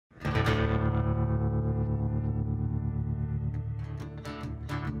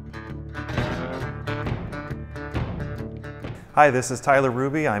Hi, this is Tyler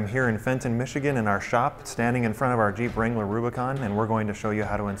Ruby. I'm here in Fenton, Michigan in our shop, standing in front of our Jeep Wrangler Rubicon, and we're going to show you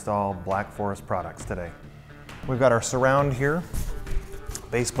how to install Black Forest products today. We've got our surround here.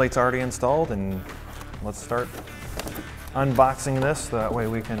 Base plate's already installed, and let's start unboxing this so that way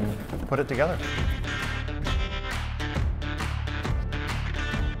we can put it together.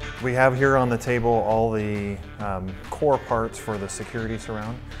 We have here on the table all the core parts for the security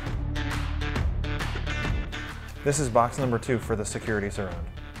surround. This is box number 2 for the security surround.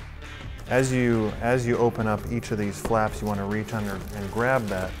 As you open up each of these flaps, you want to reach under and grab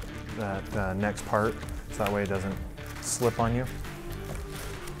that next part, so that way it doesn't slip on you.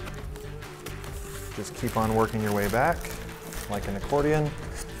 Just keep on working your way back, like an accordion.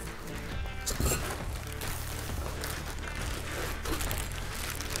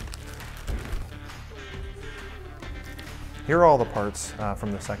 Here are all the parts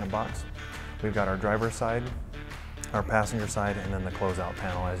from the second box. We've got our driver's side, our passenger side, and then the closeout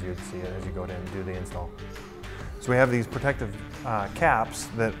panel as you'd see it as you go in and do the install. So we have these protective caps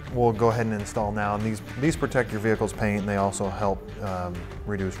that we'll go ahead and install now, and these protect your vehicle's paint, and they also help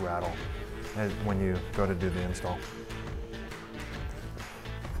reduce rattle when you go to do the install.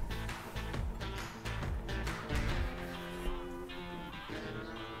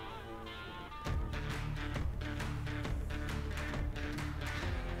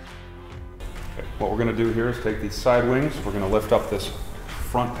 What we're going to do here is take these side wings, we're going to lift up this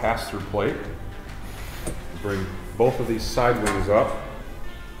front pass-through plate, bring both of these side wings up,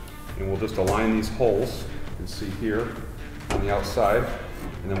 and we'll just align these holes, you can see here on the outside,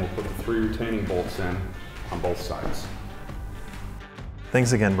 and then we'll put the 3 retaining bolts in on both sides.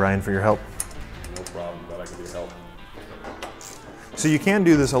 Thanks again, Brian, for your help. No problem, glad I could be of help. So you can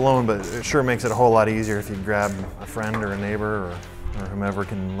do this alone, but it sure makes it a whole lot easier if you grab a friend or a neighbor or whomever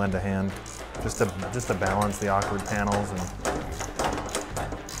can lend a hand, just to balance the awkward panels.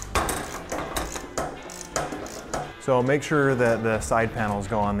 So make sure that the side panels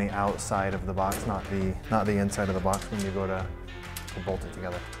go on the outside of the box, not the inside of the box when you go to bolt it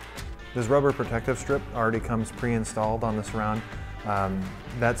together. This rubber protective strip already comes pre-installed on the surround.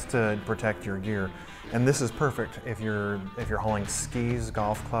 That's to protect your gear. And this is perfect if you're hauling skis,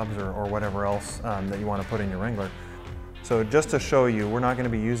 golf clubs, or whatever else that you want to put in your Wrangler. So just to show you, we're not going to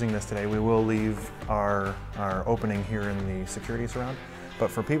be using this today. We will leave our opening here in the security surround. But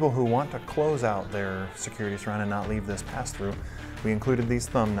for people who want to close out their security surround and not leave this pass-through, we included these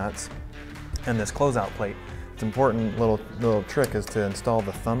thumb nuts and this closeout plate. It's important little trick is to install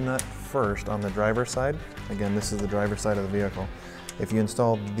the thumb nut first on the driver's side. Again, this is the driver's side of the vehicle. If you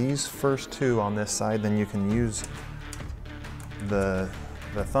install these first 2 on this side, then you can use the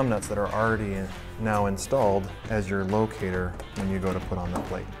thumb nuts that are already now installed as your locator when you go to put on the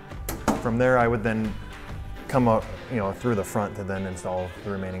plate. From there, I would then come up, through the front to then install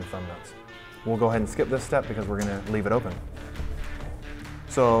the remaining thumb nuts. We'll go ahead and skip this step because we're going to leave it open.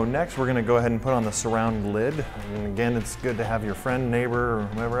 So next, we're going to go ahead and put on the surround lid. And again, it's good to have your friend, neighbor, or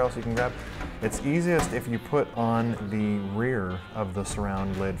whoever else you can grab. It's easiest if you put on the rear of the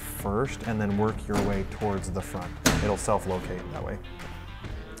surround lid first and then work your way towards the front. It'll self-locate that way.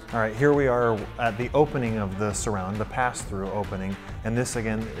 All right, here we are at the opening of the surround, the pass-through opening, and this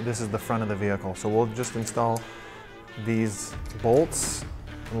is the front of the vehicle. So we'll just install these bolts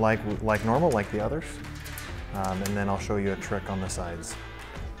like normal, like the others, and then I'll show you a trick on the sides.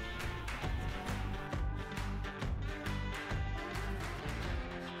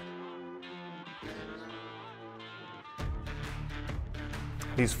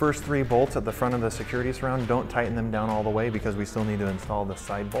 These first 3 bolts at the front of the security surround, don't tighten them down all the way because we still need to install the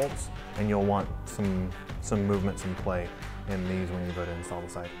side bolts, and you'll want some movement, some play in these when you go to install the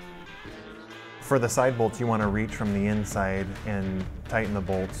side. For the side bolts, you want to reach from the inside and tighten the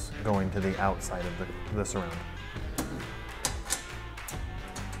bolts going to the outside of the surround.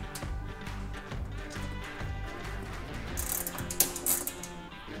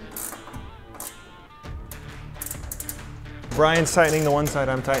 Brian's tightening the one side,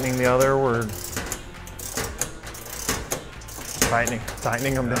 I'm tightening the other. We're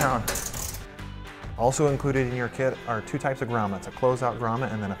tightening them down. Also included in your kit are 2 types of grommets, a closeout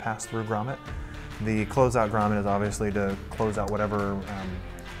grommet and then a pass-through grommet. The closeout grommet is obviously to close out whatever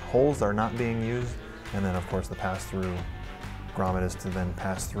holes are not being used, and then of course the pass-through grommet is to then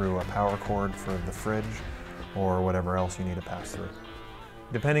pass through a power cord for the fridge or whatever else you need to pass through.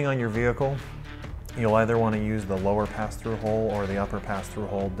 Depending on your vehicle, you'll either want to use the lower pass-through hole or the upper pass-through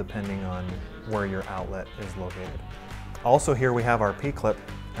hole depending on where your outlet is located. Also here we have our P-clip,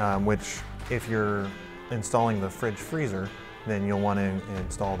 which if you're installing the fridge freezer, then you'll want to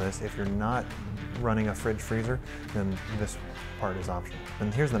install this. If you're not running a fridge freezer, then this part is optional.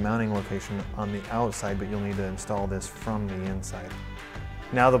 And here's the mounting location on the outside, but you'll need to install this from the inside.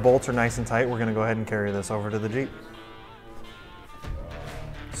 Now the bolts are nice and tight, we're going to go ahead and carry this over to the Jeep.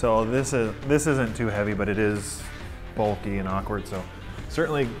 So this isn't too heavy, but it is bulky and awkward, so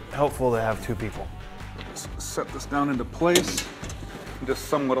certainly helpful to have two people. Just set this down into place, and just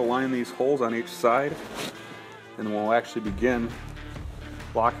somewhat align these holes on each side, and we'll actually begin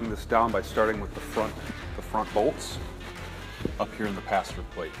locking this down by starting with the front bolts up here in the pass-through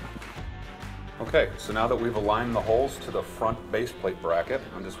plate. Okay, so now that we've aligned the holes to the front base plate bracket,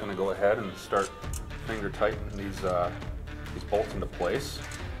 I'm just going to go ahead and start finger tightening these bolts into place.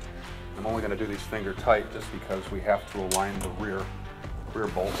 I'm only going to do these finger tight just because we have to align the rear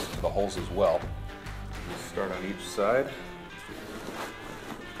bolts to the holes as well. We'll start on each side,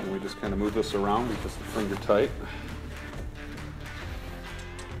 and we just kind of move this around with just the finger tight.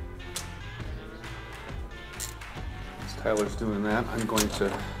 As Tyler's doing that, I'm going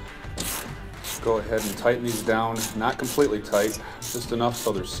to go ahead and tighten these down, not completely tight, just enough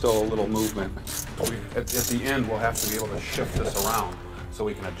so there's still a little movement. At the end, we'll have to be able to shift this around so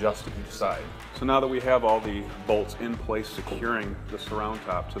we can adjust to each side. So now that we have all the bolts in place securing the surround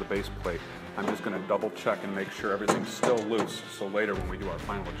top to the base plate, I'm just going to double check and make sure everything's still loose, so later when we do our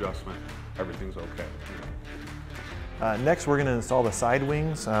final adjustment, everything's okay. Next we're going to install the side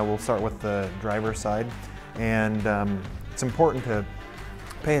wings. We'll start with the driver's side, and it's important to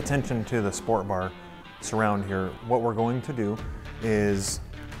pay attention to the sport bar surround here. What we're going to do is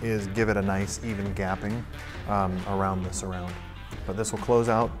give it a nice even gapping around the surround. But this will close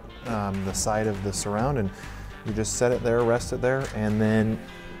out the side of the surround, and you just set it there, rest it there, and then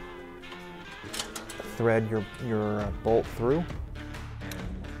thread your bolt through.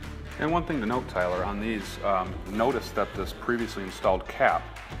 And one thing to note, Tyler, on these, notice that this previously installed cap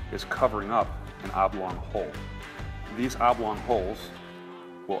is covering up an oblong hole. These oblong holes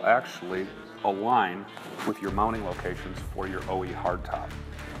will actually align with your mounting locations for your OE hardtop.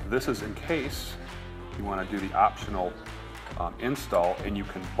 This is in case you want to do the optional install, and you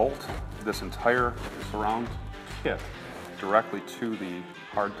can bolt this entire surround kit directly to the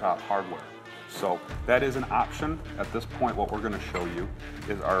hardtop hardware. So that is an option. At this point, what we're going to show you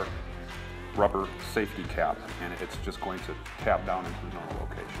is our rubber safety cap, and it's just going to tap down into the normal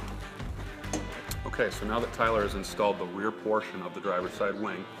location. Okay, so now that Tyler has installed the rear portion of the driver's side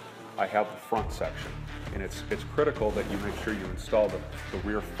wing, I have the front section, and it's critical that you make sure you install the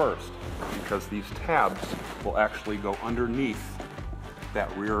rear first, because these tabs will actually go underneath that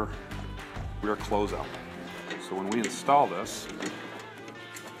rear closeout. So when we install this,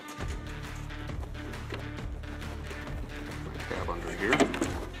 tab under here,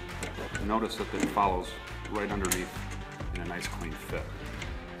 notice that it follows right underneath in a nice clean fit.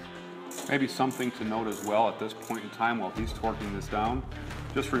 Maybe something to note as well at this point in time while he's torquing this down,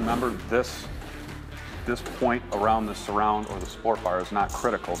 just remember this point around the surround or the sport bar is not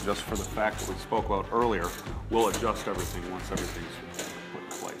critical, just for the fact that we spoke about earlier. We'll adjust everything once everything's put in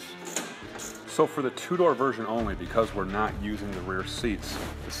place. So for the two-door version only, because we're not using the rear seats,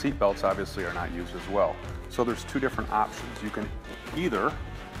 the seat belts obviously are not used as well. So there's two different options. You can either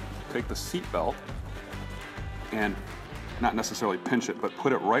take the seat belt and not necessarily pinch it, but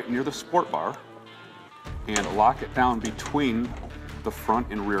put it right near the sport bar and lock it down between the front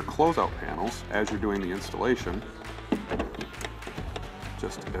and rear closeout panels as you're doing the installation,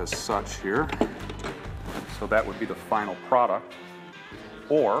 just as such here. So that would be the final product.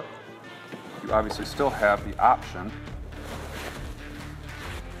 Or you obviously still have the option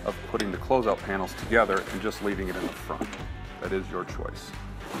of putting the closeout panels together and just leaving it in the front. That is your choice.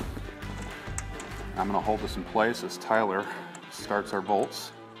 I'm going to hold this in place as Tyler starts our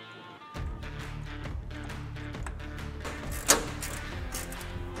bolts.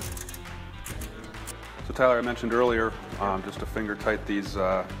 So Tyler, I mentioned earlier just to finger tight these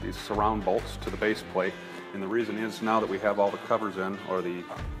surround bolts to the base plate, and the reason is now that we have all the covers in, or the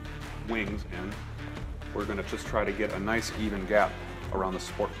wings in, we're going to just try to get a nice even gap around the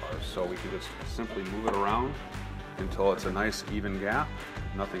sport bars. So we can just simply move it around until it's a nice even gap.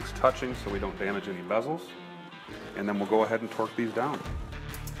 Nothing's touching, so we don't damage any bezels. And then we'll go ahead and torque these down.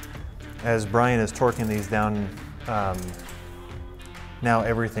 As Brian is torquing these down, now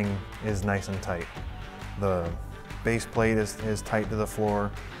everything is nice and tight. The base plate is tight to the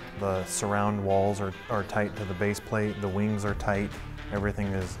floor. The surround walls are tight to the base plate. The wings are tight. Everything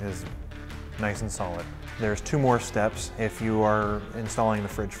is nice and solid. There's two more steps. If you are installing the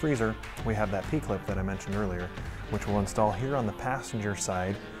fridge freezer, we have that P-clip that I mentioned earlier, which we'll install here on the passenger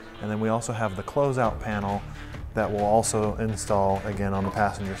side. And then we also have the closeout panel that will also install again on the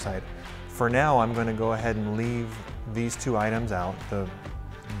passenger side. For now, I'm going to go ahead and leave these two items out, the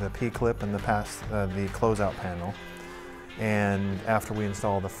P-clip and the closeout panel. And after we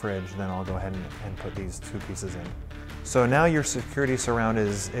install the fridge, then I'll go ahead and put these two pieces in. So now your security surround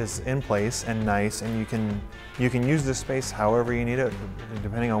is in place and nice, and you can use this space however you need it,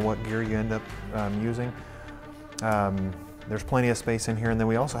 depending on what gear you end up using. There's plenty of space in here, and then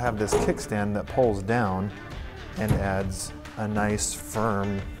we also have this kickstand that pulls down and adds a nice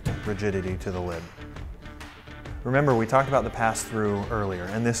firm rigidity to the lid. Remember, we talked about the pass-through earlier,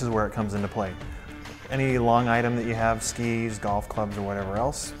 and this is where it comes into play. Any long item that you have, skis, golf clubs, or whatever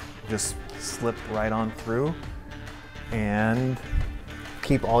else, just slip right on through and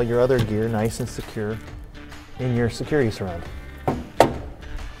keep all your other gear nice and secure in your security surround.